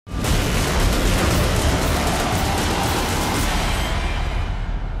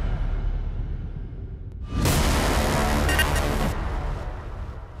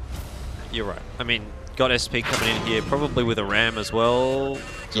I mean, got SP coming in here, probably with a ram as well.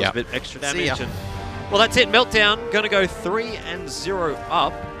 So yeah. A bit extra damage. And, well, that's it. Meltdown going to go 3-0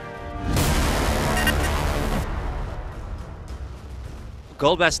 up.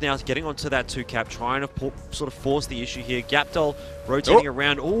 Goldbass now getting onto that 2-cap, trying to sort of force the issue here. Gapdol rotating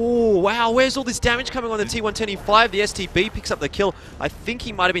around. Oh, wow, where's all this damage coming on the T125? The STB picks up the kill. I think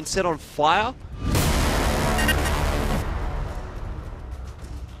he might have been set on fire.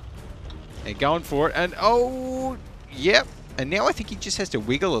 They're going for it, and oh, yep. And now I think he just has to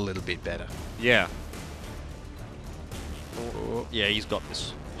wiggle a little bit better. Yeah. Oh. Yeah, he's got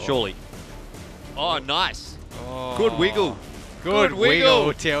this. Surely. Oh, nice. Oh. Good wiggle. Good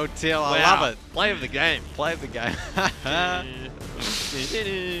wiggle, Telltale. Wow. I love it. Play of the game. Play of the game.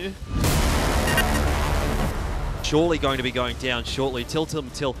 Surely going to be going down shortly. Till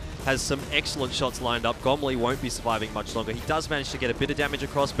has some excellent shots lined up. Gomley won't be surviving much longer. He does manage to get a bit of damage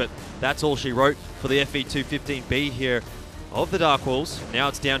across, but that's all she wrote for the FE215B here of the Dark Wolves. Now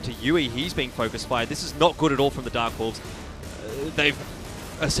it's down to Yui. He's being focus fired. This is not good at all from the Dark Wolves. They've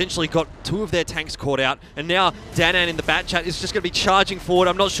essentially got 2 of their tanks caught out, and now Danan in the Bat Chat is just going to be charging forward.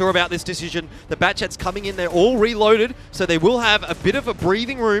 I'm not sure about this decision. The Bat Chat's coming in, they're all reloaded, so they will have a bit of a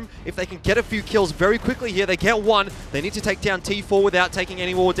breathing room if they can get a few kills very quickly here. They get 1. They need to take down T4 without taking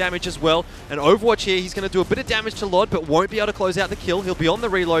any more damage as well. And Overwatch here, he's going to do a bit of damage to Lod, but won't be able to close out the kill. He'll be on the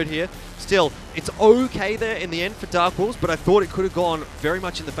reload here. Still, it's okay there in the end for Dark Wolves, but I thought it could have gone very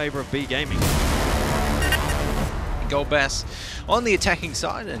much in the favor of B Gaming. Goldbass on the attacking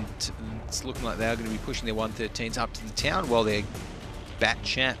side, and it's looking like they're going to be pushing their 113s up to the town while their Bat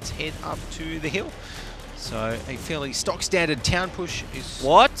Chats head up to the hill. So a fairly stock standard town push is...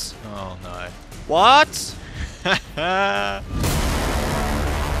 What? Oh no. What?